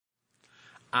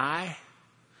I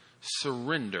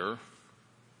surrender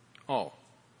all.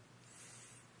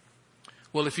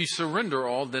 Well, if you surrender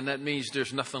all, then that means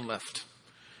there's nothing left.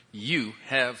 You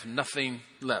have nothing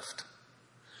left.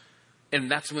 And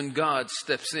that's when God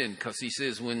steps in, because he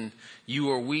says when you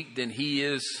are weak, then he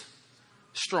is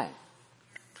strong.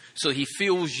 So he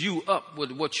fills you up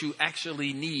with what you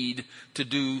actually need to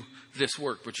do this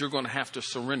work. But you're going to have to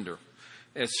surrender.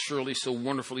 As Shirley so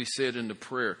wonderfully said in the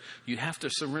prayer, you have to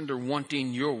surrender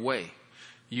wanting your way.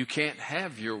 You can't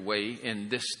have your way and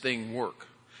this thing work.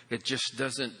 It just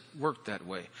doesn't work that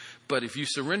way. But if you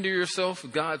surrender yourself,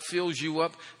 God fills you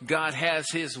up. God has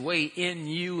his way in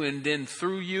you and then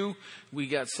through you. We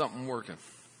got something working.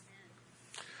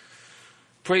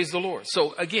 Praise the Lord.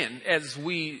 So again, as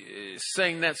we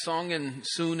sang that song, and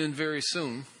soon and very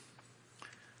soon,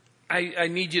 I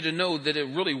need you to know that it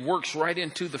really works right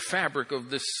into the fabric of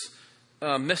this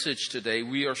message today.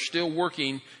 We are still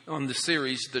working on the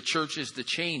series, The Church is the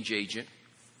Change Agent.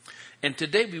 And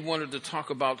today we wanted to talk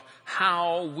about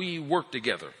how we work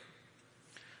together.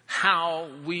 How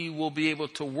we will be able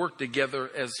to work together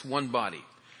as one body.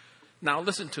 Now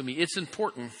listen to me. It's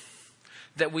important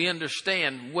that we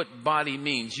understand what body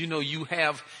means. You know, you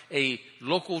have a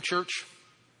local church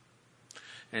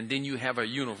and then you have a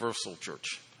universal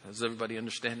church. Does everybody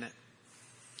understand that?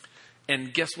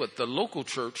 And guess what? The local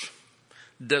church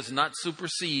does not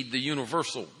supersede the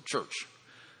universal church.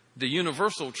 The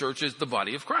universal church is the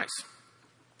body of Christ.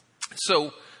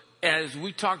 So, as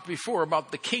we talked before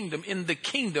about the kingdom, in the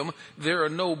kingdom, there are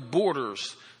no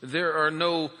borders. There are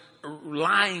no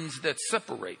lines that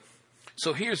separate.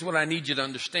 So here's what I need you to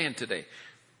understand today.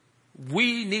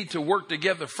 We need to work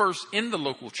together first in the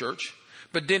local church,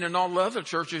 but then in all the other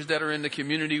churches that are in the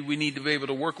community, we need to be able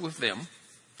to work with them.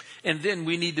 And then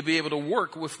we need to be able to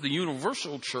work with the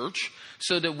universal church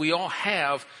so that we all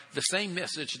have the same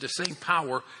message, the same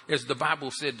power, as the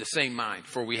Bible said, the same mind.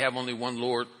 For we have only one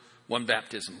Lord, one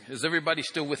baptism. Is everybody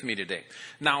still with me today?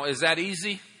 Now, is that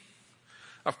easy?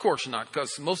 Of course not,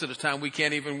 because most of the time we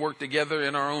can't even work together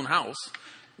in our own house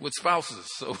with spouses.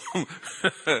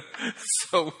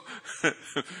 So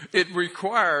it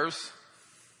requires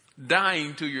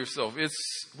dying to yourself. It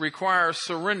requires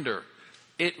surrender.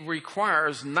 It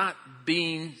requires not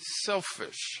being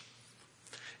selfish.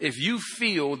 If you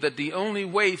feel that the only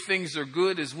way things are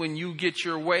good is when you get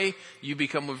your way, you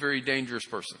become a very dangerous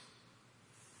person.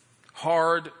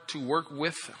 Hard to work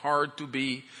with, hard to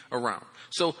be around.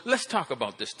 So let's talk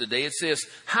about this today. It says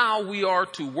how we are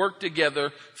to work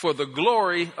together for the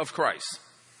glory of Christ.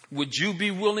 Would you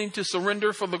be willing to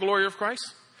surrender for the glory of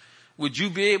Christ? Would you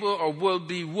be able or will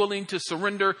be willing to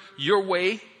surrender your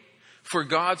way for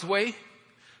God's way?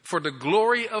 For the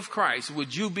glory of Christ,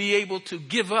 would you be able to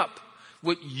give up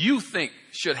what you think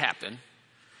should happen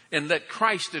and let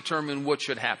Christ determine what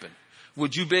should happen?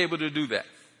 Would you be able to do that?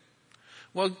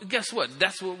 Well, guess what?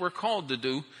 That's what we're called to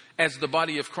do as the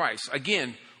body of Christ.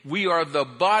 Again, we are the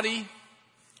body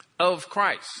of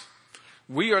Christ.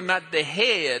 We are not the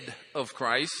head of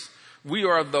Christ. We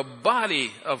are the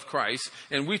body of Christ.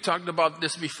 And we talked about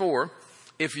this before.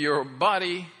 If your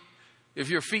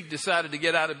feet decided to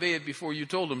get out of bed before you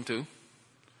told them to,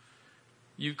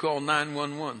 you call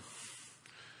 911.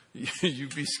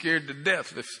 You'd be scared to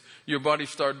death if your body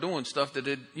started doing stuff that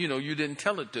you didn't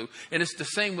tell it to. And it's the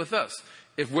same with us.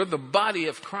 If we're the body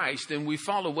of Christ, then we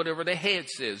follow whatever the head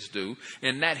says do,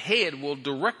 and that head will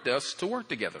direct us to work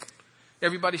together.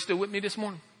 Everybody still with me this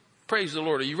morning? Praise the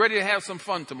Lord. Are you ready to have some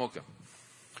fun, Tomoka?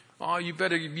 Oh, you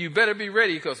better be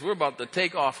ready, because we're about to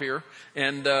take off here,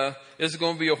 and it's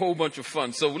going to be a whole bunch of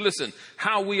fun. So listen,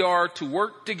 how we are to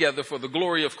work together for the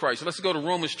glory of Christ. Let's go to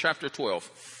Romans chapter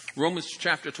 12. Romans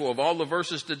chapter 12. All the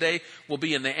verses today will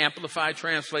be in the Amplified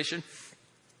translation.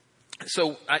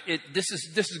 So this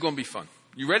is going to be fun.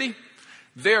 You ready?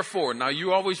 Therefore. Now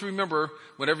you always remember,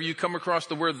 whenever you come across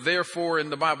the word therefore in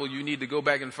the Bible, you need to go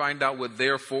back and find out what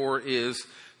therefore is.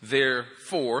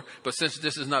 Therefore, but since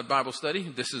this is not Bible study,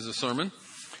 this is a sermon,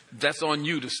 that's on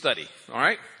you to study. All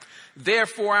right.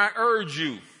 Therefore, I urge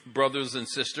you, brothers and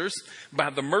sisters, by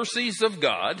the mercies of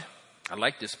God, I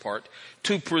like this part,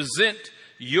 to present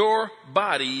your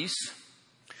bodies,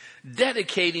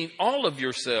 dedicating all of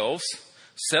yourselves,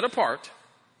 set apart,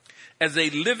 as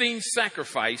a living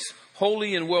sacrifice,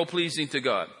 holy and well-pleasing to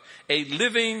God. A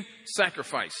living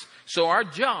sacrifice. So our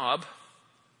job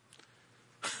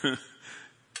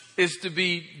is to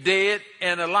be dead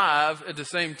and alive at the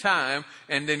same time,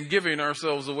 and then giving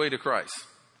ourselves away to Christ.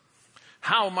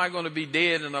 How am I going to be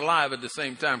dead and alive at the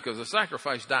same time? Because the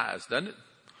sacrifice dies, doesn't it?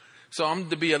 So I'm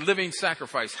to be a living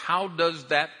sacrifice. How does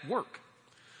that work?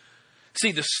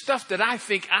 See, the stuff that I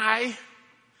think I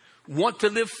want to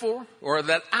live for, or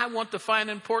that I want to find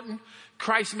important,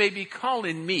 Christ may be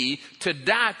calling me to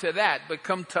die to that, but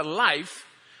come to life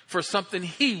for something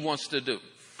he wants to do.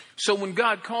 So when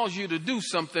God calls you to do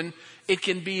something, it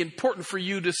can be important for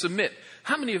you to submit.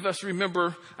 How many of us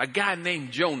remember a guy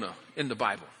named Jonah in the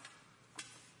Bible?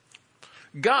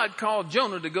 God called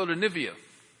Jonah to go to Nineveh.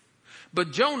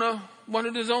 But Jonah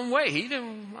wanted his own way. I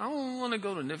don't want to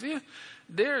go to Nineveh.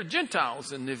 There are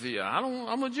Gentiles in Nineveh.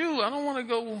 I'm a Jew. I don't want to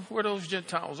go where those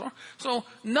Gentiles are. So,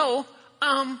 no,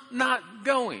 I'm not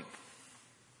going.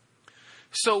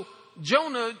 So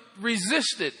Jonah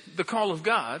resisted the call of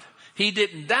God. He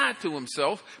didn't die to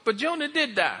himself, but Jonah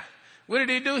did die. What did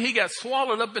he do? He got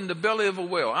swallowed up in the belly of a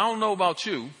whale. I don't know about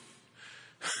you.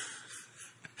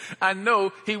 I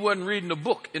know he wasn't reading a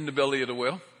book in the belly of the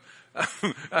whale.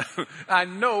 I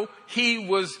know he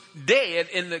was dead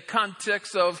in the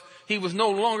context of he was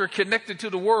no longer connected to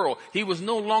the world. He was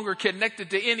no longer connected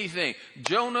to anything.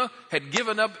 Jonah had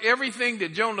given up everything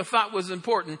that Jonah thought was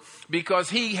important because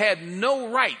he had no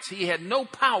rights. He had no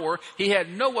power. He had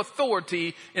no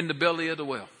authority in the belly of the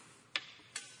whale.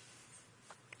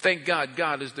 Thank God,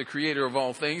 God is the creator of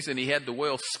all things, and he had the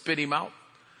whale spit him out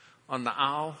on the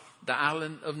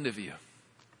island of Nineveh.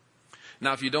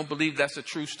 Now, if you don't believe that's a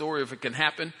true story, if it can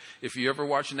happen, if you ever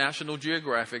watch National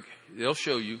Geographic, they'll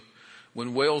show you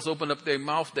when whales open up their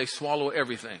mouth, they swallow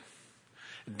everything.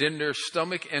 Then their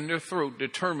stomach and their throat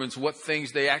determines what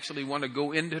things they actually want to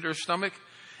go into their stomach,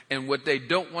 and what they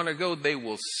don't want to go, they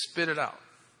will spit it out.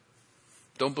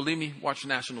 Don't believe me? Watch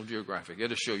National Geographic.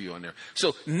 It'll show you on there.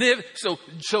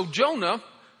 So Jonah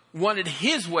wanted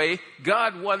his way.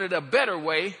 God wanted a better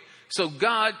way. So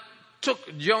God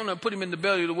took Jonah, put him in the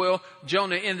belly of the whale.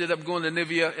 Jonah ended up going to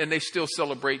Nineveh, and they still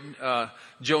celebrate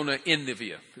Jonah in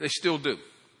Nineveh. They still do.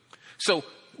 So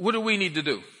what do we need to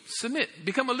do? Submit.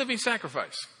 Become a living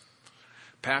sacrifice.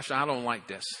 Pastor, I don't like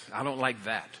this. I don't like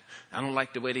that. I don't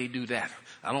like the way they do that.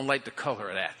 I don't like the color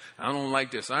of that. I don't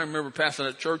like this. I remember pastoring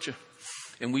at church,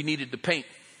 and we needed to paint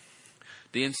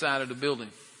the inside of the building.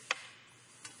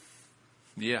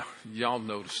 Yeah, y'all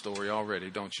know the story already,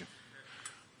 don't you?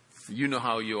 You know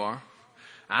how you are.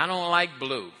 I don't like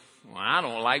blue. Well, I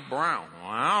don't like brown.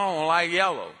 Well, I don't like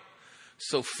yellow.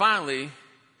 So finally,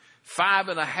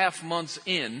 5.5 months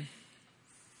in,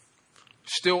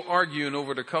 still arguing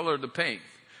over the color of the paint,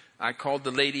 I called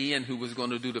the lady in who was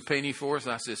going to do the painting for us.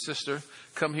 I said, sister,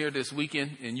 come here this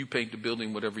weekend and you paint the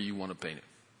building whatever you want to paint it.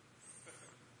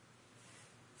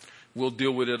 We'll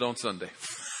deal with it on Sunday.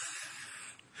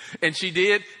 And she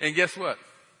did. And guess what?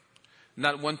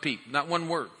 Not one peep, not one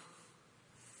word.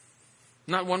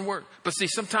 Not one word. But see,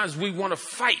 sometimes we want to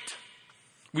fight.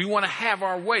 We want to have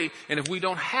our way. And if we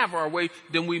don't have our way,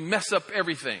 then we mess up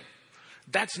everything.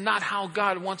 That's not how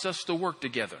God wants us to work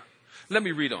together. Let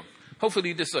me read on.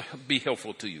 Hopefully this will be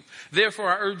helpful to you.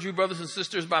 Therefore, I urge you, brothers and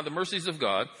sisters, by the mercies of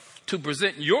God, to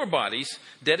present your bodies,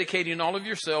 dedicating all of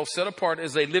yourselves, set apart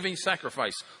as a living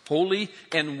sacrifice, holy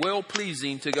and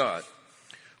well-pleasing to God,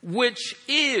 which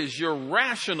is your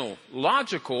rational,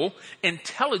 logical,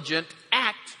 intelligent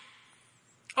act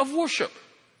of worship.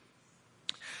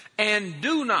 And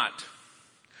do not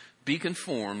be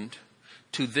conformed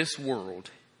to this world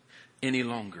any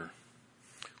longer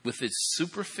with its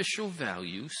superficial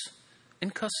values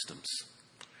and customs,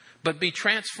 but be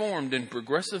transformed and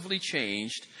progressively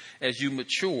changed as you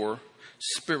mature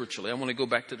spiritually. I want to go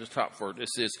back to the top part. It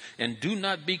says, and do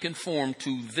not be conformed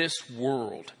to this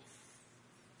world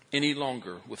any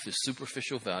longer with its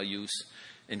superficial values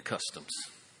and customs.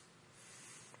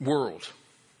 World.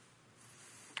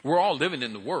 We're all living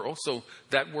in the world, so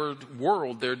that word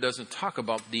world there doesn't talk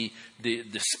about the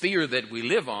sphere that we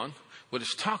live on. What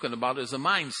it's talking about is a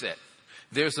mindset.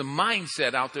 There's a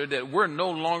mindset out there that we're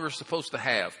no longer supposed to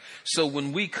have. So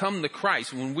when we come to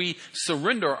Christ, when we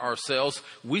surrender ourselves,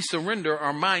 we surrender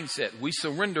our mindset. We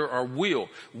surrender our will.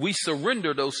 We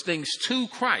surrender those things to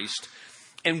Christ,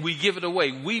 and we give it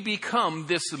away. We become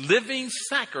this living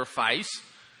sacrifice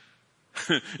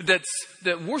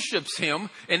that worships him,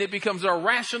 and it becomes our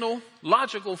rational,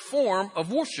 logical form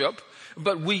of worship,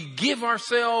 but we give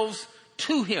ourselves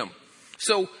to him.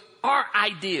 So our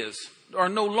ideas are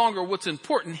no longer what's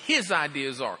important. His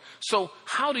ideas are. So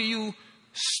how do you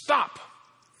stop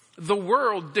the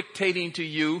world dictating to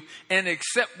you and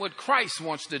accept what Christ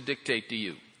wants to dictate to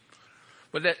you?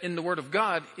 But that in the Word of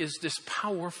God is this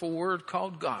powerful word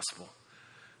called gospel.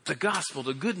 The gospel,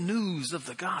 the good news of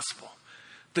the gospel.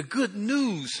 The good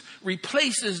news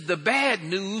replaces the bad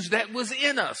news that was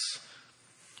in us.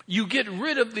 You get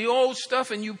rid of the old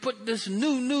stuff and you put this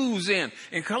new news in.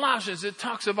 In Colossians, it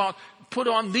talks about put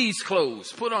on these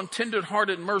clothes, put on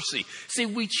tender-hearted mercy. See,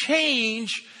 we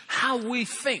change how we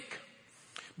think.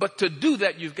 But to do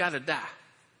that, you've got to die.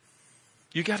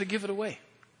 You got to give it away.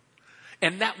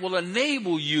 And that will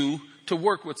enable you to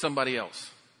work with somebody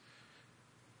else.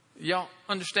 Y'all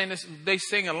understand this? They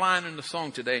sing a line in the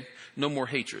song today, no more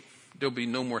hatred. There'll be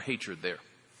no more hatred there.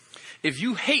 If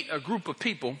you hate a group of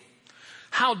people,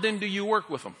 how then do you work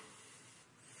with them?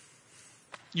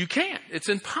 You can't. It's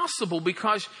impossible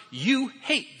because you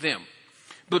hate them.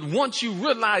 But once you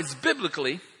realize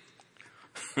biblically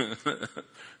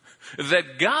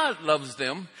that God loves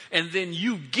them, and then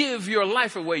you give your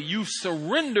life away, you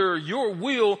surrender your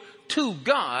will to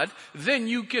God, then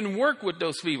you can work with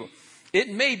those people. It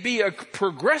may be a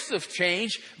progressive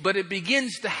change, but it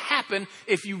begins to happen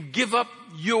if you give up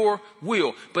your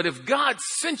will. But if God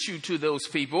sent you to those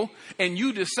people and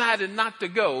you decided not to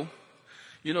go,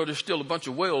 you know, there's still a bunch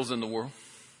of whales in the world.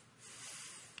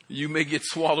 You may get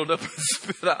swallowed up and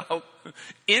spit out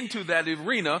into that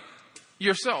arena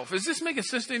yourself. Is this making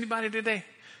sense to anybody today?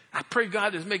 I pray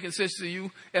God is making sense to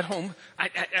you at home.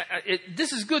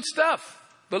 This is good stuff.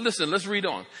 But listen, let's read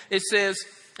on. It says,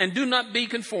 and do not be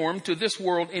conformed to this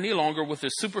world any longer with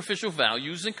its superficial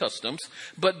values and customs,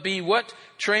 but be what?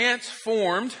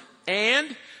 Transformed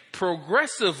and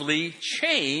progressively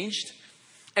changed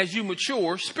as you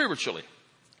mature spiritually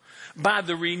by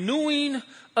the renewing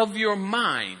of your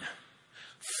mind,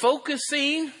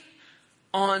 focusing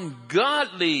on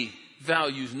godly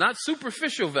values, not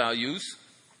superficial values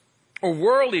or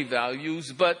worldly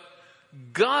values, but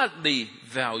godly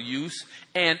values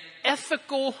and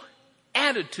ethical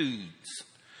attitudes,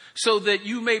 so that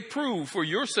you may prove for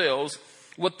yourselves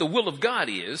what the will of God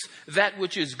is, that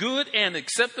which is good and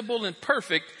acceptable and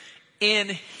perfect in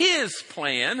His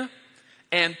plan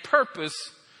and purpose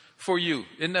for you.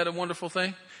 Isn't that a wonderful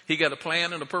thing? He got a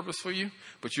plan and a purpose for you,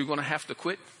 but you're going to have to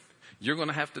quit. You're going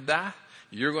to have to die.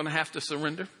 You're going to have to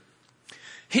surrender.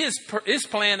 His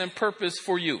plan and purpose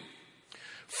for you.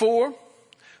 For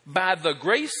by the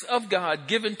grace of God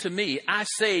given to me, I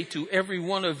say to every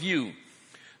one of you,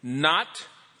 not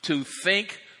to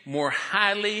think more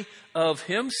highly of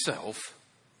himself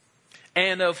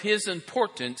and of his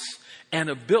importance and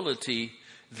ability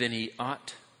than he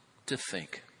ought to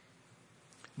think,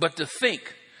 but to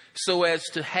think so as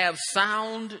to have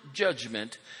sound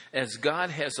judgment, as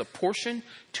God has apportioned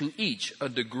to each a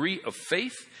degree of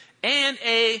faith and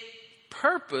a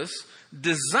purpose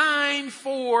designed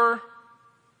for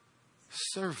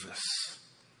service.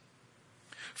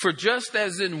 For just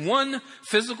as in one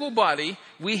physical body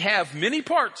we have many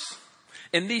parts,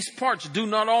 and these parts do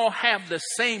not all have the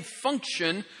same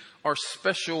function or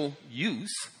special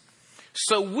use,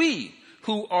 so we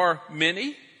who are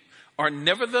many are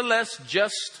nevertheless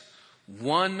just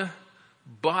one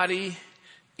body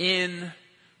in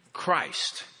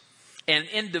Christ. And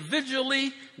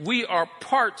individually we are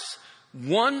parts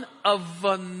one of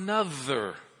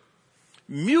another,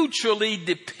 mutually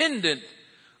dependent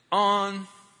on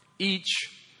each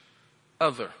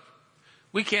other.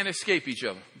 We can't escape each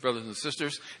other, brothers and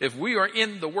sisters. If we are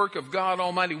in the work of God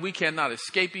Almighty, we cannot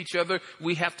escape each other.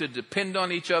 We have to depend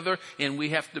on each other, and we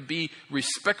have to be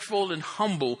respectful and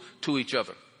humble to each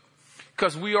other,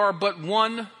 because we are but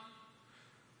one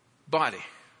body.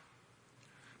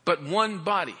 But one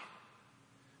body.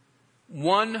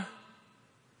 One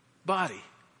body.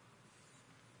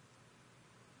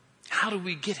 How do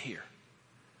we get here?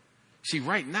 See,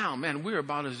 right now, man, we're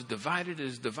about as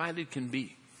divided can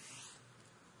be.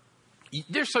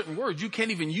 There's certain words you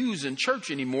can't even use in church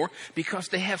anymore because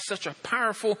they have such a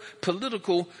powerful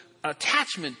political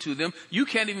attachment to them. You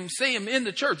can't even say them in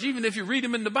the church. Even if you read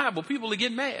them in the Bible, people will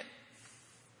get mad.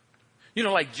 You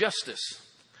know, like justice.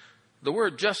 The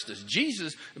word justice.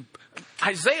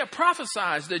 Isaiah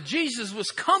prophesies that Jesus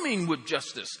was coming with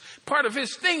justice. Part of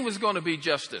his thing was going to be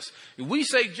justice. We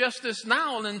say justice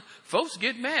now, and folks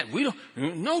get mad. I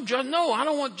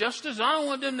don't want justice. I don't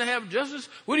want them to have justice.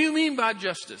 What do you mean by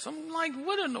justice? I'm like,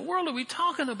 what in the world are we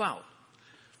talking about?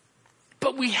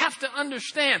 But we have to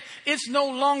understand, it's no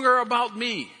longer about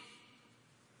me.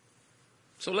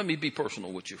 So let me be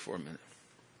personal with you for a minute.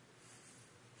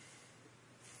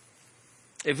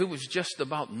 If it was just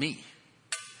about me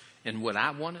and what I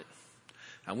wanted,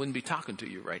 I wouldn't be talking to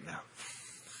you right now.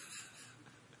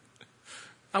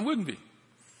 I wouldn't be.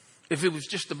 If it was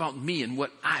just about me and what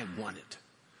I wanted.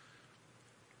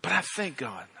 But I thank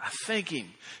God. I thank Him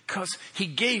because He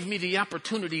gave me the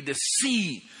opportunity to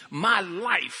see my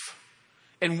life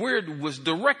and where it was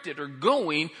directed or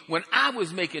going when I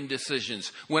was making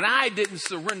decisions, when I didn't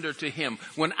surrender to him,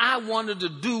 when I wanted to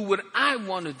do what I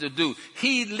wanted to do.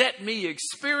 He let me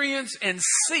experience and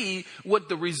see what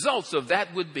the results of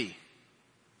that would be.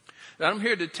 And I'm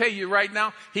here to tell you right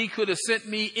now, he could have sent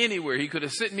me anywhere. He could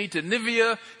have sent me to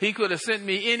Nivea. He could have sent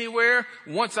me anywhere.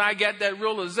 Once I got that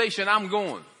realization, I'm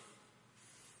going.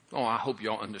 Oh, I hope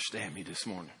y'all understand me this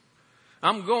morning.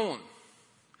 I'm going.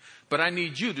 But I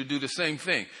need you to do the same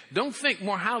thing. Don't think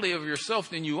more highly of yourself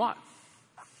than you ought.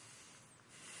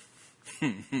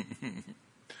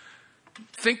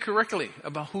 Think correctly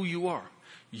about who you are.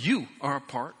 You are a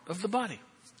part of the body.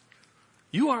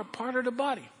 You are a part of the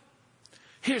body.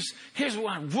 Here's where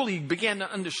I really began to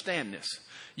understand this.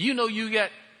 You know you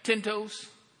got 10 toes.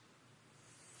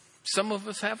 Some of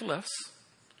us have less.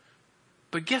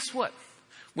 But guess what?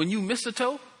 When you miss a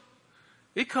toe,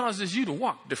 it causes you to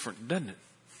walk different, doesn't it?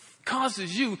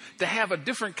 Causes you to have a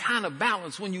different kind of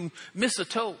balance when you miss a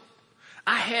toe.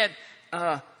 I had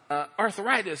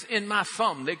arthritis in my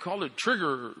thumb. They call it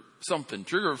trigger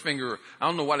finger. I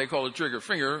don't know why they call it trigger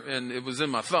finger, and it was in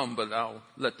my thumb, but I'll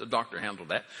let the doctor handle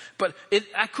that. But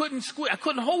I couldn't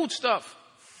hold stuff.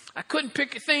 I couldn't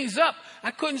pick things up.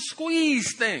 I couldn't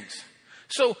squeeze things.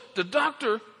 So the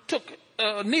doctor took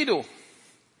a needle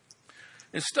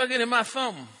and stuck it in my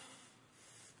thumb.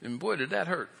 And boy, did that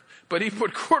hurt. But he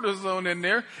put cortisone in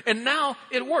there, and now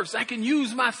it works. I can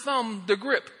use my thumb to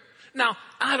grip. Now,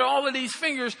 out of all of these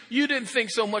fingers, you didn't think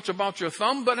so much about your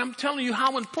thumb, but I'm telling you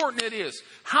how important it is.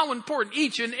 How important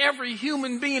each and every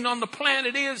human being on the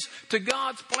planet is to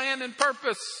God's plan and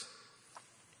purpose.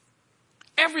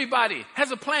 Everybody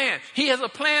has a plan. He has a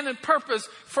plan and purpose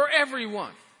for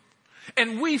everyone.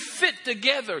 And we fit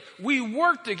together. We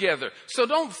work together. So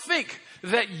don't think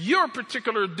that your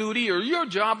particular duty or your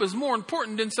job is more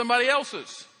important than somebody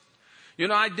else's. You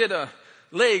know, I did a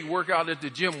leg workout at the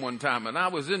gym one time, and I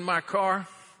was in my car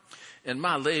and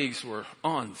my legs were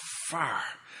on fire,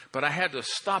 but I had to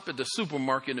stop at the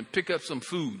supermarket and pick up some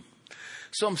food.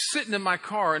 So I'm sitting in my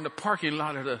car in the parking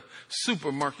lot of the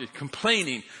supermarket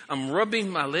complaining. I'm rubbing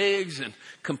my legs and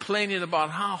complaining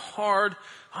about how hard,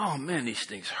 oh man, these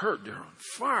things hurt. They're on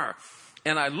fire.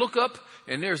 And I look up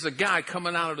and there's a guy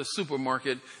coming out of the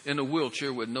supermarket in a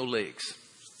wheelchair with no legs.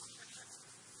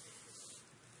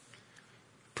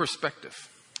 Perspective.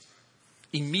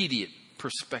 Immediate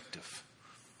perspective.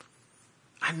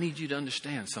 I need you to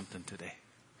understand something today.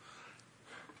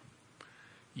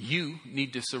 You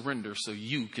need to surrender so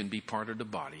you can be part of the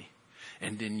body.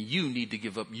 And then you need to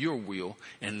give up your will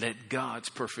and let God's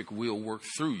perfect will work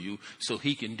through you so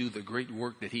he can do the great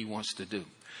work that he wants to do.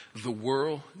 The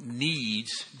world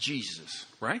needs Jesus,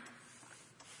 right?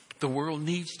 The world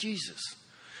needs Jesus.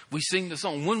 We sing the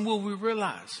song, when will we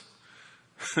realize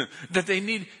that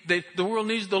the world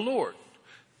needs the Lord?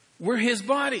 We're his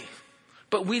body,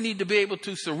 but we need to be able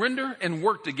to surrender and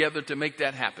work together to make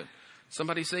that happen.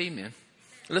 Somebody say amen.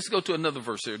 Let's go to another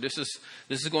verse here. This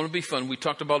is going to be fun. We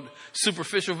talked about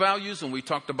superficial values and we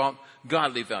talked about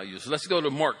godly values. Let's go to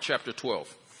Mark chapter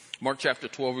 12. Mark chapter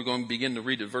 12, we're going to begin to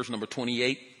read at verse number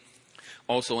 28,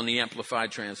 also in the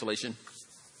Amplified Translation.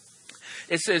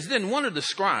 It says, then one of the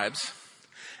scribes,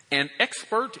 an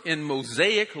expert in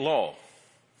Mosaic law,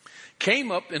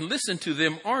 came up and listened to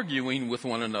them arguing with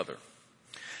one another.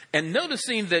 And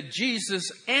noticing that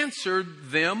Jesus answered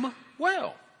them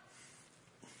well.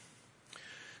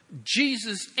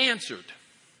 Jesus answered.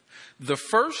 The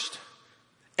first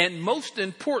and most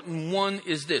important one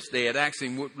is this. They had asked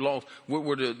him what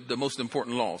were the most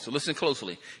important laws. So listen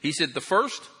closely. He said the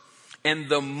first and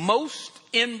the most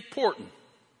important.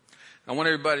 I want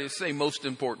everybody to say most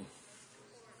important.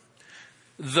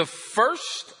 The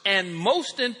first and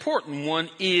most important one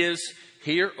is,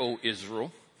 hear, O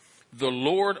Israel, the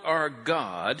Lord our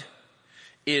God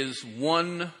is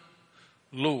one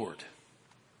Lord.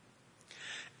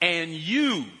 And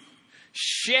you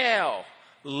shall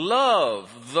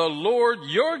love the Lord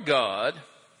your God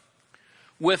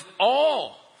with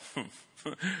all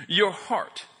your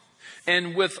heart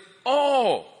and with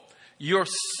all your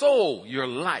soul, your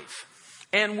life,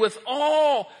 and with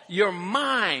all your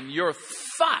mind, your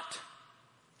thought,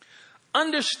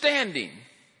 understanding,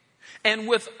 and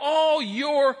with all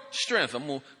your strength. We're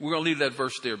going to leave that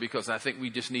verse there because I think we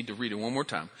just need to read it one more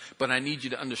time. But I need you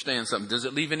to understand something. Does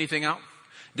it leave anything out?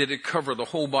 Did it cover the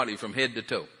whole body from head to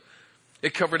toe?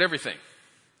 It covered everything.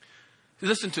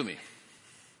 Listen to me.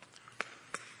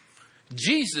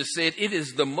 Jesus said it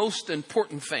is the most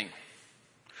important thing.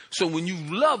 So when you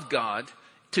love God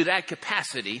to that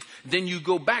capacity, then you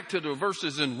go back to the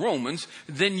verses in Romans,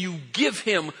 then you give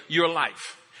him your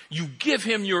life. You give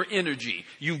him your energy.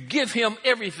 You give him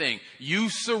everything. You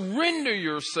surrender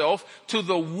yourself to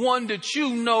the one that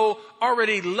you know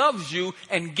already loves you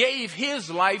and gave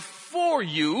his life for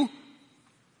you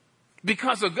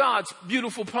because of God's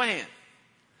beautiful plan.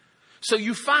 So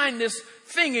you find this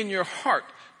thing in your heart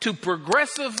to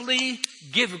progressively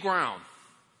give ground.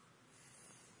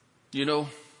 You know,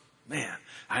 man,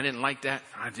 I didn't like that.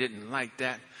 I didn't like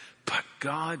that. But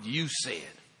God, you said.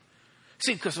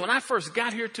 See, because when I first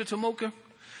got here to Tomoka,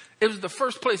 it was the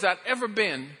first place I'd ever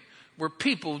been where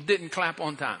people didn't clap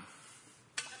on time.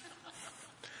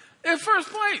 In the first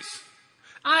place.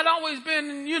 I'd always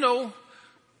been,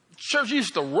 church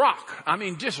used to rock. I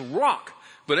mean, just rock.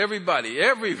 But everybody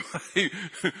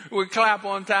would clap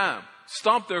on time,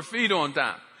 stomp their feet on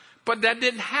time. But that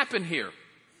didn't happen here.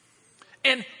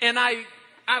 And I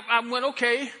went,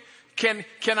 okay, can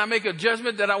I make a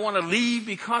judgment that I want to leave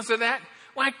because of that?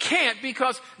 Well, I can't,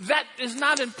 because that is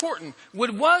not important.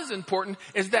 What was important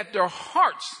is that their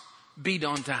hearts beat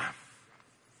on time.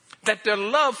 That their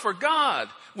love for God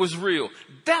was real.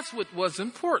 That's what was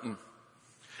important.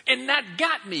 And that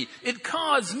got me. It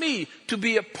caused me to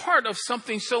be a part of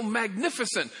something so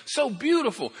magnificent, so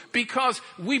beautiful, because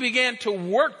we began to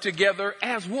work together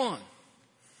as one.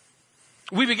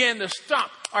 We began to stop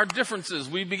our differences.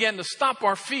 We began to stop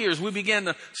our fears. We began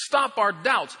to stop our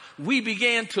doubts. We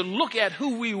began to look at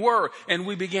who we were, and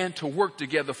we began to work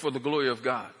together for the glory of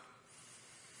God.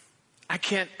 I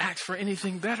can't ask for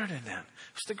anything better than that.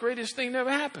 It's the greatest thing that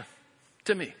ever happened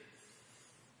to me.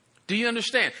 Do you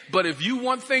understand? But if you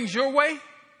want things your way,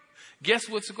 guess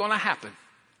what's going to happen?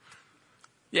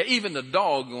 Yeah, even the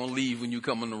dog going to leave when you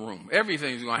come in the room.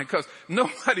 Everything's going to, because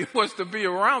nobody wants to be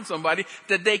around somebody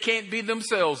that they can't be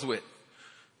themselves with.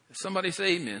 Somebody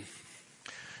say amen.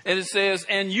 And it says,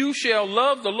 and you shall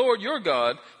love the Lord your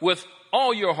God with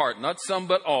all your heart, not some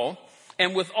but all,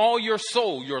 and with all your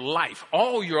soul, your life,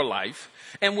 all your life,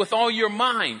 and with all your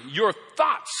mind, your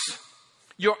thoughts,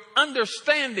 your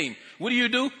understanding. What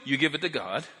do? You give it to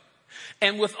God.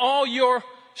 And with all your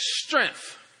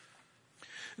strength.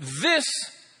 This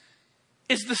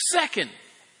is the second.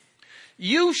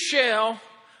 You shall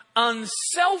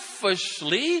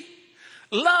unselfishly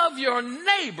love your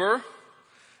neighbor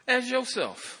as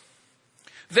yourself.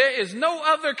 There is no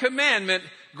other commandment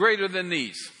greater than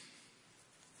these.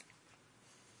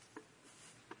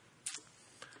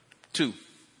 2.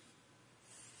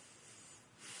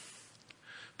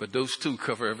 But those 2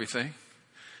 cover everything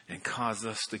and cause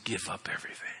us to give up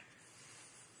everything.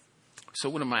 So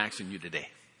what am I asking you today?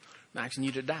 I'm asking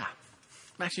you to die.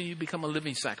 I'm asking you to become a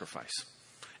living sacrifice.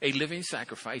 A living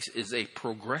sacrifice is a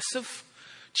progressive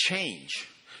change.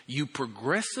 You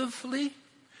progressively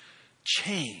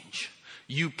change.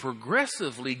 You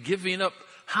progressively giving up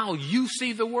how you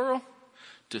see the world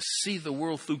to see the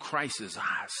world through Christ's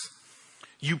eyes.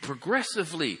 You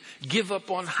progressively give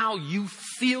up on how you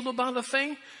feel about a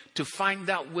thing to find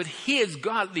out what his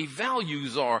godly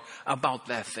values are about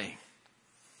that thing.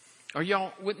 Are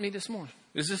y'all with me this morning?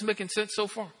 Is this making sense so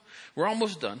far? We're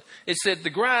almost done. It said,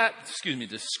 the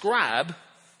scribe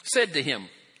said to him,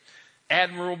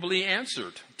 admirably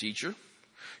answered, teacher.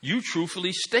 You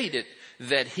truthfully stated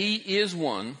that he is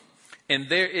one and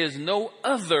there is no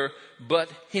other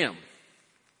but him.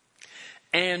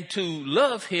 And to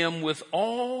love him with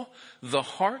all the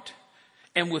heart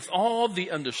and with all the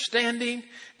understanding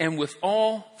and with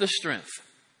all the strength.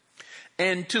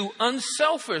 And to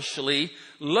unselfishly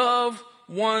love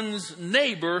one's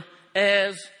neighbor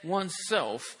as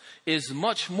oneself is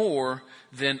much more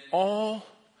than all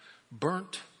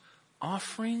burnt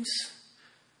offerings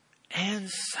and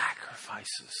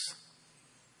sacrifices.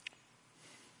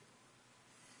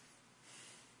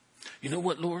 You know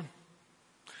what, Lord?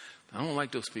 I don't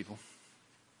like those people.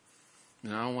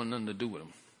 And I don't want nothing to do with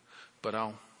them. But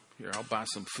I'll buy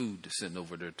some food to send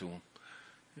over there to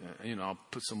them. I'll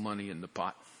put some money in the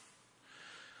pot.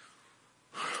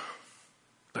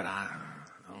 But I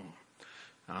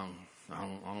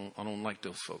don't like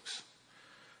those folks.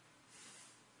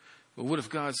 But what if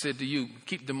God said to you,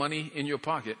 keep the money in your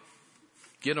pocket,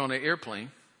 get on an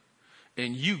airplane,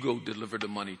 and you go deliver the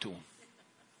money to them?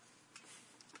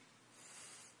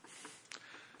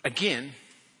 Again,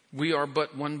 we are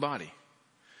but one body.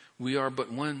 We are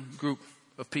but one group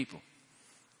of people.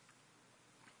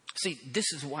 See,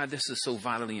 this is why this is so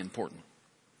vitally important.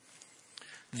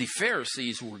 The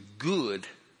Pharisees were good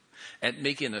at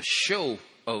making a show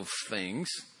of things,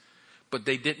 but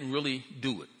they didn't really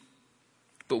do it.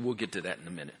 But we'll get to that in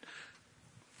a minute.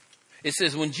 It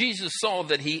says, when Jesus saw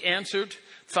that he answered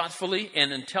thoughtfully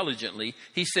and intelligently,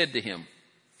 he said to him,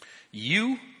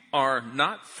 you are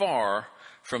not far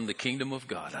from the kingdom of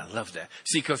God. I love that.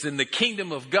 See, because in the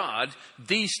kingdom of God,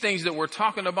 these things that we're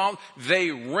talking about,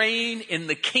 they reign in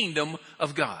the kingdom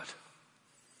of God.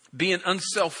 Being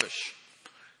unselfish,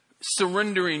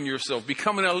 surrendering yourself,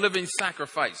 becoming a living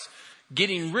sacrifice,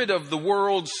 getting rid of the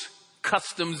world's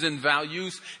customs and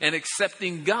values and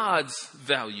accepting God's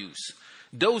values.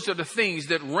 Those are the things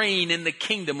that reign in the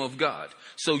kingdom of God.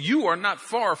 So you are not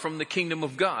far from the kingdom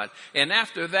of God. And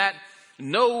after that,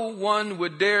 no one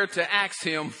would dare to ask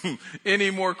him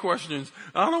any more questions.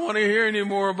 I don't want to hear any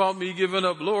more about me giving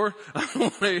up, Lord. I don't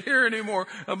want to hear any more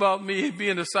about me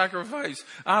being a sacrifice.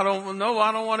 I don't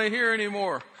want to hear any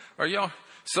more. Are y'all,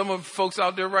 some of folks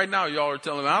out there right now, y'all are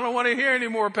telling me, I don't want to hear any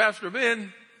more, Pastor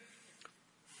Ben.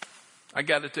 I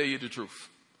got to tell you the truth.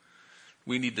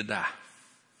 We need to die.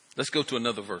 Let's go to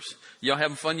another verse. Y'all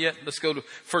having fun yet? Let's go to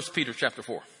 1 Peter chapter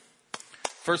 4.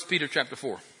 1 Peter chapter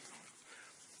 4.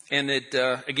 And it,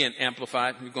 again,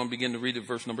 amplified. We're going to begin to read at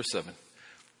verse number 7.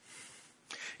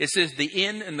 It says, the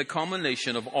end and the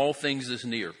culmination of all things is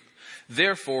near.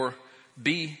 Therefore,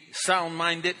 be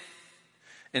sound-minded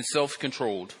and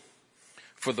self-controlled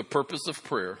for the purpose of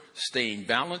prayer, staying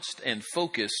balanced and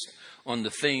focused on the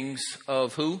things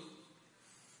of who?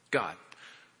 God.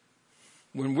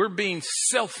 When we're being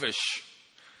selfish,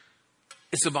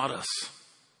 it's about us.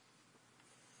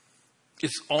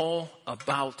 It's all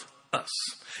about us.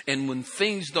 And when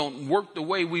things don't work the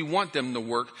way we want them to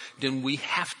work, then we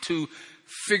have to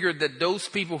figure that those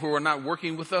people who are not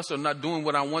working with us or not doing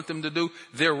what I want them to do,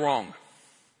 they're wrong.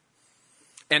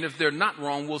 And if they're not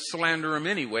wrong, we'll slander them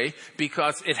anyway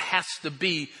because it has to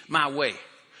be my way.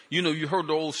 You know, you heard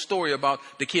the old story about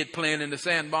the kid playing in the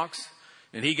sandbox.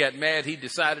 And he got mad. He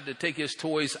decided to take his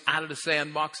toys out of the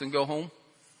sandbox and go home.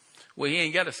 Well, he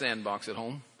ain't got a sandbox at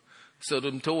home. So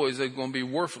them toys are going to be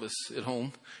worthless at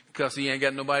home because he ain't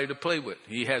got nobody to play with.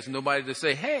 He has nobody to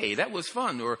say, hey, that was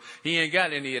fun. Or he ain't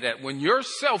got any of that. When you're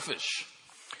selfish,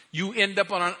 you end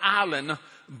up on an island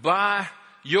by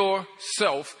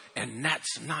yourself. And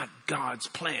that's not God's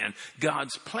plan.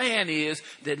 God's plan is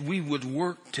that we would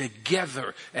work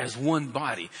together as one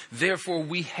body. Therefore,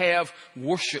 we have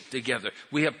worship together.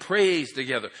 We have praise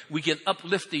together. We can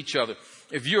uplift each other.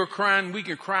 If you're crying, we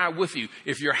can cry with you.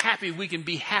 If you're happy, we can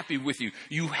be happy with you.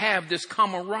 You have this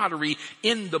camaraderie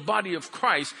in the body of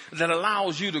Christ that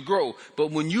allows you to grow.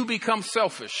 But when you become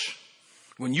selfish,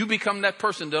 when you become that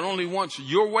person that only wants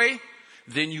your way,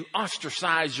 then you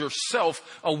ostracize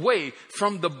yourself away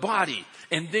from the body.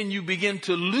 And then you begin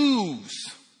to lose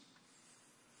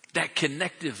that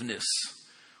connectiveness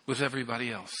with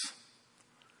everybody else.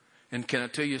 And can I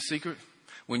tell you a secret?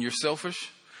 When you're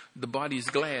selfish, the body is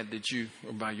glad that you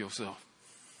are by yourself.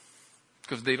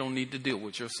 Because they don't need to deal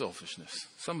with your selfishness.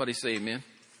 Somebody say amen.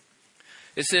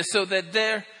 It says, so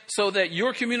that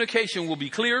your communication will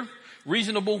be clear,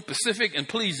 reasonable, specific, and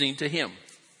pleasing to him.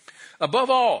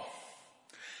 Above all,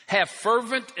 have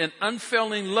fervent and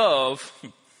unfailing love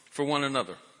for one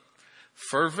another.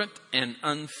 Fervent and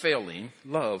unfailing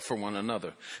love for one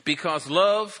another. Because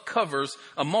love covers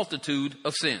a multitude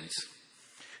of sins.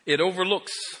 It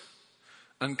overlooks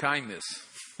unkindness.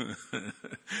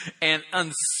 And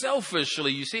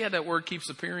unselfishly, you see how that word keeps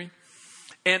appearing?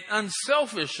 And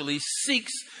unselfishly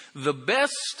seeks the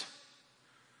best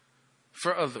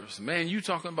for others. Man, you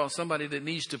talking about somebody that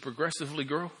needs to progressively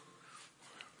grow?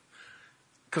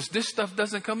 Because this stuff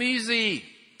doesn't come easy.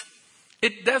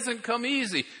 It doesn't come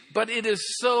easy, but it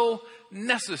is so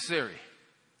necessary.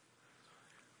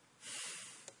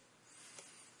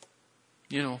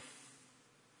 You know,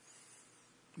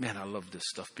 man, I love this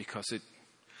stuff because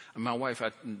my wife,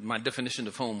 my definition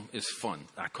of home is fun.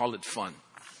 I call it fun.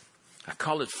 I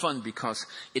call it fun because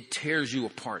it tears you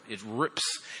apart. It rips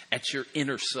at your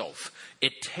inner self.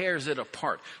 It tears it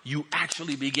apart. You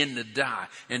actually begin to die.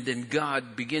 And then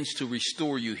God begins to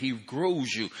restore you. He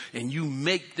grows you. And you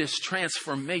make this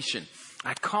transformation.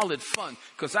 I call it fun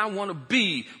because I want to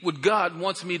be what God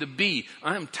wants me to be.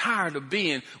 I am tired of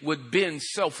being what Ben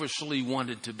selfishly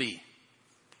wanted to be.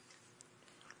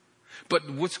 But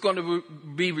what's going to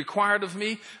be required of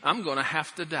me? I'm going to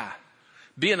have to die.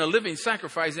 Being a living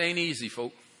sacrifice ain't easy,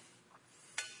 folk.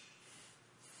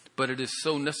 But it is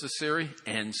so necessary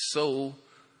and so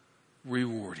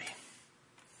rewarding.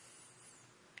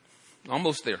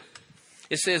 Almost there.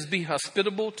 It says, be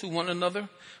hospitable to one another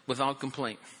without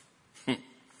complaint.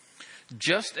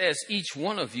 Just as each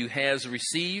one of you has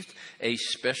received a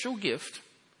special gift,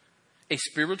 a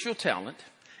spiritual talent,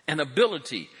 an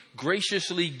ability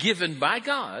graciously given by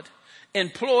God,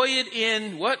 employ it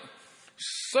in what?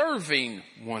 Serving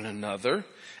one another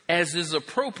as is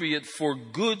appropriate for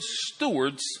good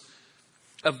stewards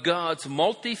of God's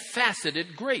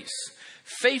multifaceted grace.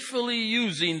 faithfully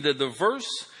using the diverse,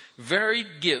 varied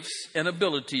gifts and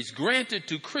abilities granted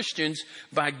to Christians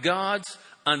by God's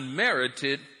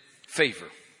unmerited favor.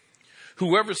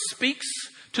 Whoever speaks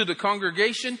to the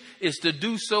congregation is to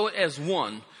do so as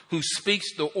one who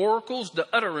speaks the oracles, the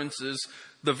utterances,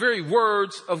 the very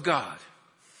words of God.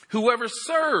 Whoever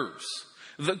serves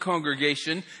the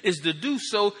congregation is to do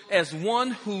so as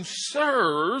one who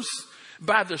serves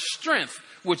by the strength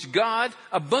which God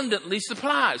abundantly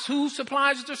supplies. Who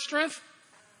supplies the strength?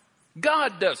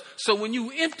 God does. So when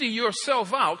you empty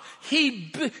yourself out,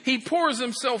 He pours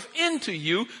Himself into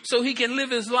you so He can live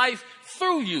His life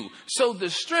through you. So the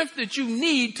strength that you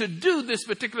need to do this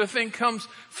particular thing comes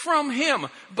from Him.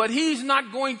 But He's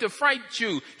not going to fight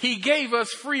you. He gave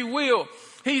us free will.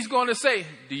 He's going to say,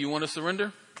 do you want to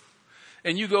surrender?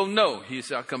 And you go, no. He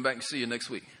said, I'll come back and see you next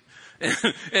week.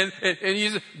 and you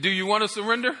say, do you want to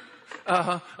surrender?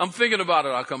 I'm thinking about it.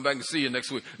 I'll come back and see you next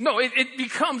week. No, it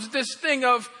becomes this thing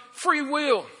of free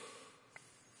will.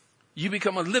 You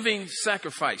become a living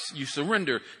sacrifice. You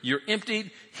surrender. You're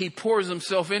emptied. He pours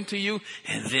Himself into you,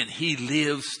 and then He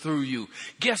lives through you.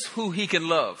 Guess who He can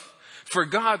love? For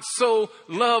God so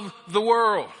loved the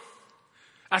world.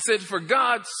 I said, for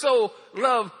God so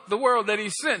loved the world that He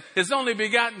sent His only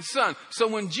begotten Son. So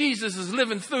when Jesus is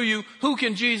living through you, who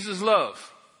can Jesus love?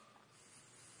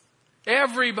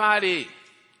 Everybody.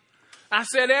 I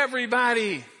said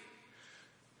everybody.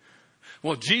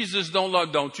 Well, Jesus don't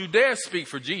love. Don't you dare speak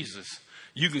for Jesus.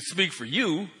 You can speak for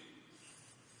you.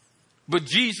 But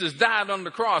Jesus died on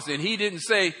the cross, and He didn't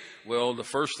say, well, the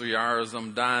first 3 hours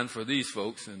I'm dying for these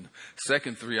folks, and the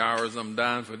second 3 hours I'm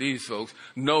dying for these folks.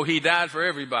 No, He died for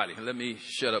everybody. Let me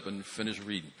shut up and finish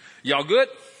reading. Y'all good?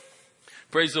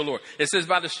 Praise the Lord. It says,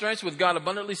 by the strength with God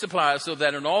abundantly supplies, so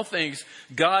that in all things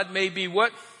God may be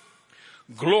what?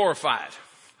 Glorified,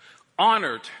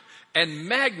 honored, and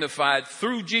magnified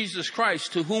through Jesus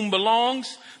Christ, to whom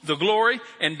belongs the glory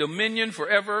and dominion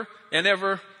forever and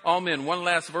ever. Amen. One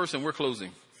last verse and we're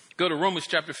closing. Go to Romans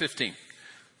chapter 15.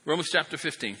 Romans chapter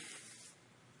 15.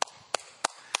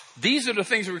 These are the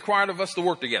things required of us to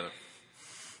work together.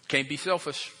 Can't be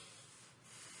selfish.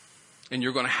 And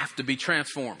you're going to have to be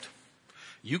transformed.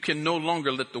 You can no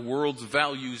longer let the world's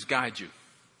values guide you.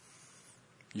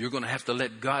 You're going to have to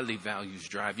let godly values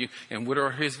drive you. And what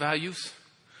are His values?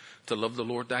 To love the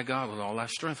Lord thy God with all thy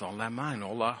strength, all thy mind,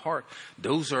 all thy heart.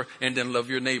 Those are, and then love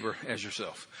your neighbor as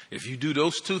yourself. If you do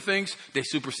those two things, they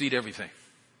supersede everything.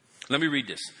 Let me read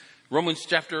this. Romans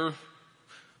chapter,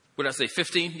 what did I say,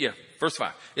 15? Yeah, verse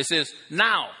 5. It says,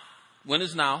 now, when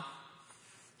is now?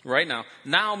 Right now.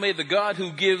 Now may the God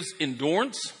who gives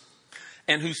endurance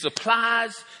and who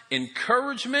supplies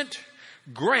encouragement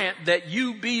grant that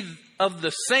you be of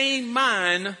the same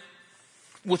mind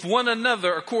with one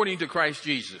another according to Christ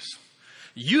Jesus.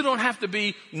 You don't have to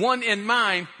be one in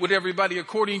mind with everybody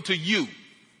according to you.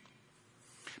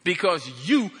 Because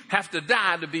you have to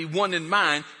die to be one in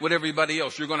mind with everybody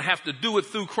else. You're going to have to do it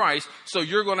through Christ. So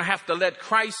you're going to have to let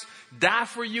Christ die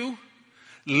for you,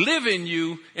 live in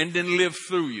you, and then live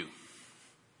through you.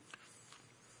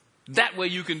 That way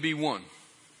you can be one.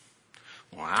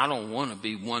 Well, I don't want to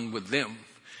be one with them.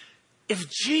 If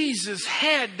Jesus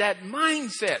had that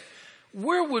mindset,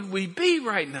 where would we be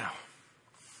right now?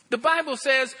 The Bible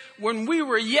says when we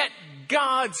were yet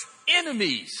God's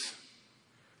enemies,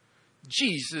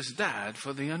 Jesus died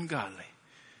for the ungodly.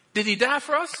 Did He die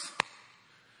for us?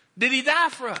 Did He die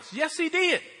for us? Yes, He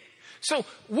did. So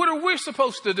what are we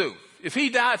supposed to do? If He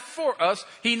died for us,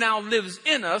 He now lives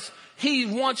in us. He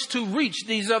wants to reach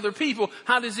these other people.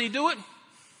 How does He do it?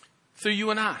 Through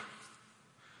you and I.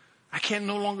 I can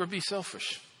no longer be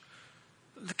selfish.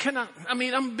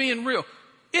 I'm being real.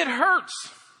 It hurts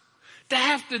to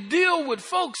have to deal with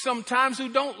folks sometimes who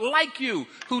don't like you,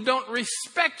 who don't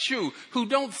respect you, who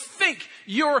don't think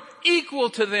you're equal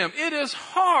to them. It is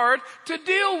hard to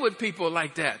deal with people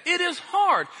like that. It is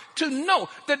hard to know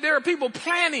that there are people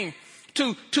planning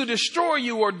to destroy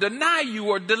you or deny you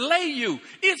or delay you.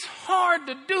 It's hard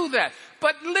to do that.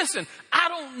 But listen, I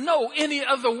don't know any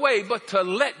other way but to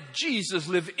let Jesus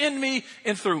live in me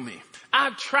and through me.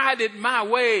 I've tried it my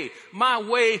way. My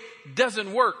way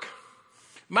doesn't work.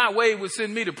 My way would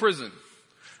send me to prison.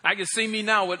 I can see me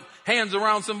now with hands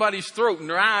around somebody's throat and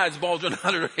their eyes bulging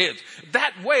out of their heads.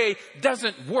 That way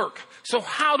doesn't work. So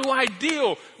how do I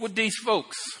deal with these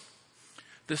folks?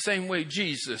 The same way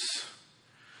Jesus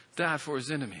died for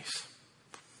His enemies.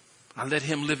 I let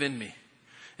Him live in me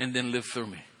and then live through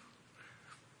me.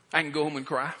 I can go home and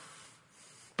cry,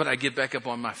 but I get back up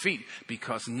on my feet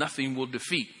because nothing will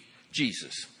defeat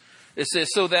Jesus. It says,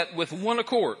 so that with one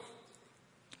accord,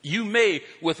 you may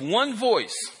with one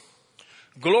voice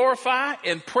glorify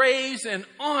and praise and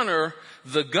honor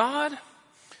the God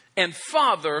and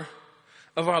Father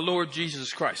of our Lord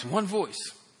Jesus Christ. One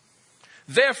voice.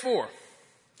 Therefore,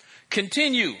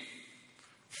 continue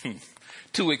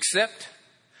to accept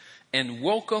and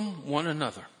welcome one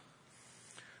another,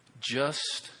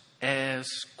 just as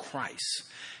Christ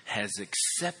has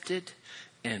accepted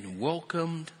and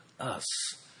welcomed us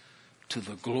to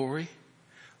the glory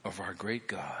of our great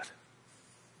God.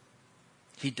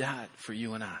 He died for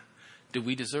you and I. Did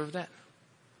we deserve that?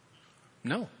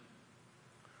 No.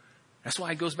 That's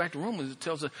why it goes back to Romans. It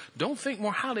tells us, don't think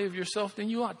more highly of yourself than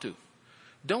you ought to.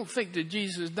 Don't think that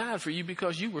Jesus died for you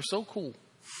because you were so cool.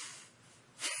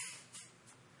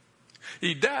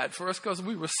 He died for us because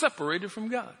we were separated from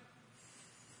God.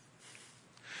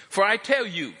 For I tell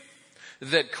you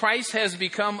that Christ has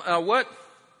become a what?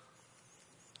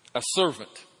 A servant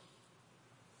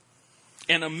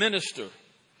and a minister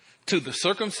to the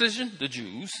circumcision, the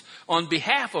Jews, on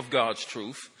behalf of God's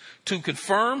truth, to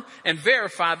confirm and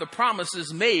verify the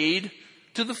promises made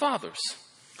to the fathers.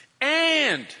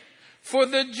 And for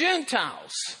the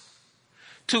Gentiles,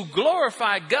 to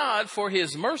glorify God for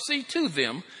his mercy to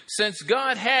them, since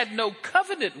God had no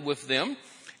covenant with them,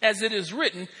 as it is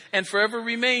written, and forever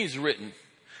remains written.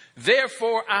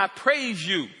 Therefore I praise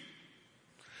you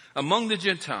among the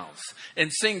Gentiles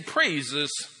and sing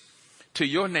praises to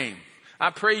your name. I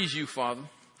praise you, Father,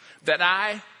 that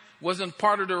I wasn't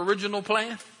part of the original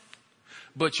plan,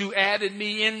 but you added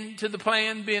me into the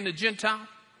plan being a Gentile.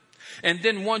 And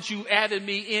then once you added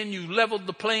me in, you leveled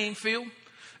the playing field,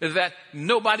 that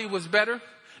nobody was better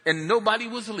and nobody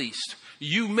was least.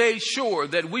 You made sure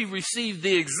that we received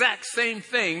the exact same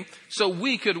thing so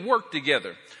we could work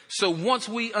together. So once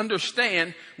we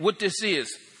understand what this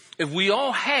is, if we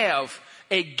all have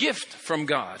a gift from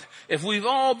God, if we've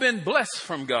all been blessed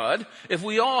from God, if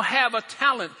we all have a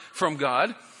talent from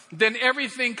God, then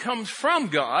everything comes from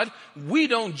God. We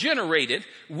don't generate it.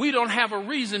 We don't have a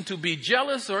reason to be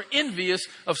jealous or envious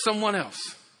of someone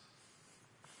else.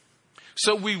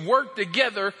 So we work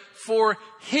together for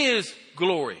his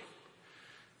glory.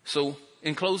 So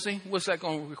in closing, what's that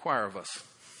going to require of us?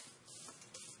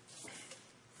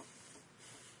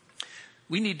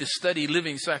 We need to study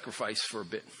living sacrifice for a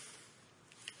bit.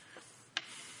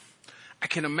 I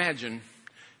can imagine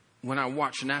when I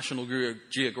watch National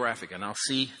Geographic and I'll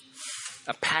see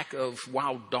a pack of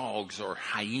wild dogs or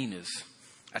hyenas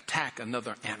attack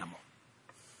another animal.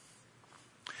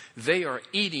 They are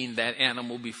eating that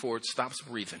animal before it stops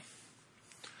breathing.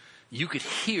 You could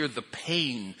hear the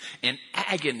pain and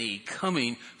agony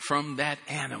coming from that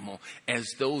animal as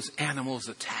those animals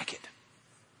attack it.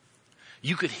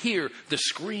 You could hear the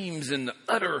screams and the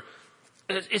utter,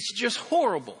 it's just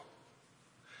horrible.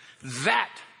 That,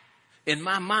 in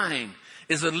my mind,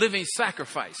 is a living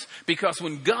sacrifice. Because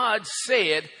when God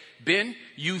said, Ben,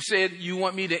 you said you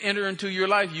want me to enter into your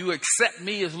life. You accept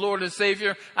me as Lord and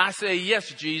Savior. I say, yes,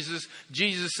 Jesus.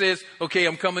 Jesus says, okay,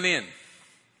 I'm coming in.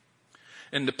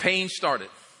 And the pain started.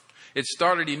 It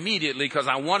started immediately because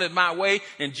I wanted my way.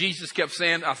 And Jesus kept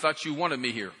saying, I thought you wanted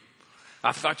me here.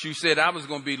 I thought you said I was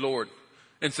going to be Lord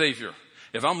and Savior.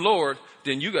 If I'm Lord,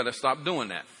 then you got to stop doing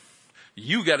that.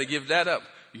 You got to give that up.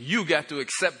 You got to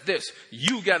accept this.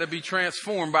 You got to be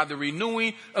transformed by the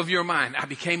renewing of your mind. I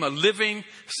became a living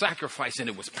sacrifice, and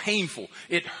it was painful.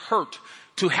 It hurt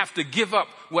to have to give up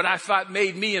what I thought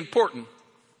made me important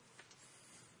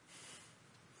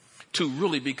to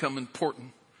really become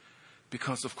important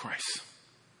because of Christ.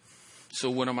 So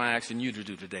what am I asking you to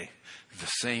do today? The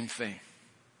same thing.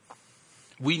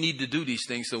 We need to do these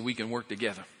things so we can work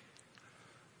together.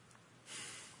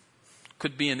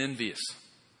 Quit being envious.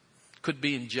 Quit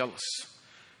being jealous.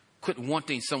 Quit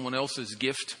wanting someone else's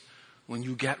gift when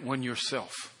you got one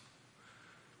yourself.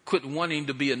 Quit wanting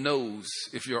to be a nose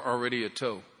if you're already a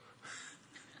toe.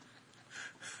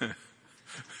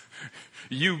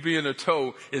 You being a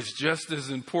toe is just as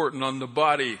important on the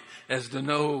body as the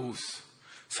nose.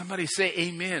 Somebody say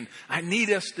amen. I need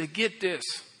us to get this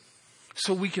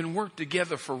so we can work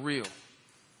together for real.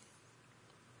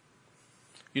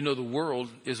 You know, the world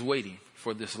is waiting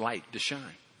for this light to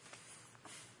shine.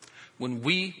 When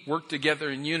we work together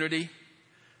in unity,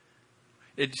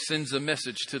 it sends a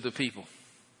message to the people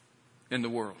in the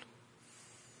world.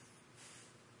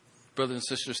 Brothers and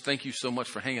sisters, thank you so much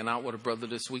for hanging out with a brother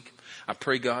this week. I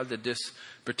pray, God, that this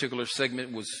particular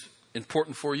segment was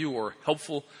important for you or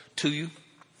helpful to you.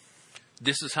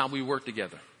 This is how we work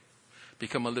together.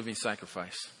 Become a living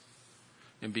sacrifice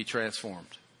and be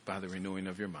transformed by the renewing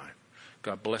of your mind.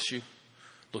 God bless you.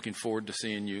 Looking forward to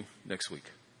seeing you next week.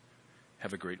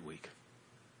 Have a great week.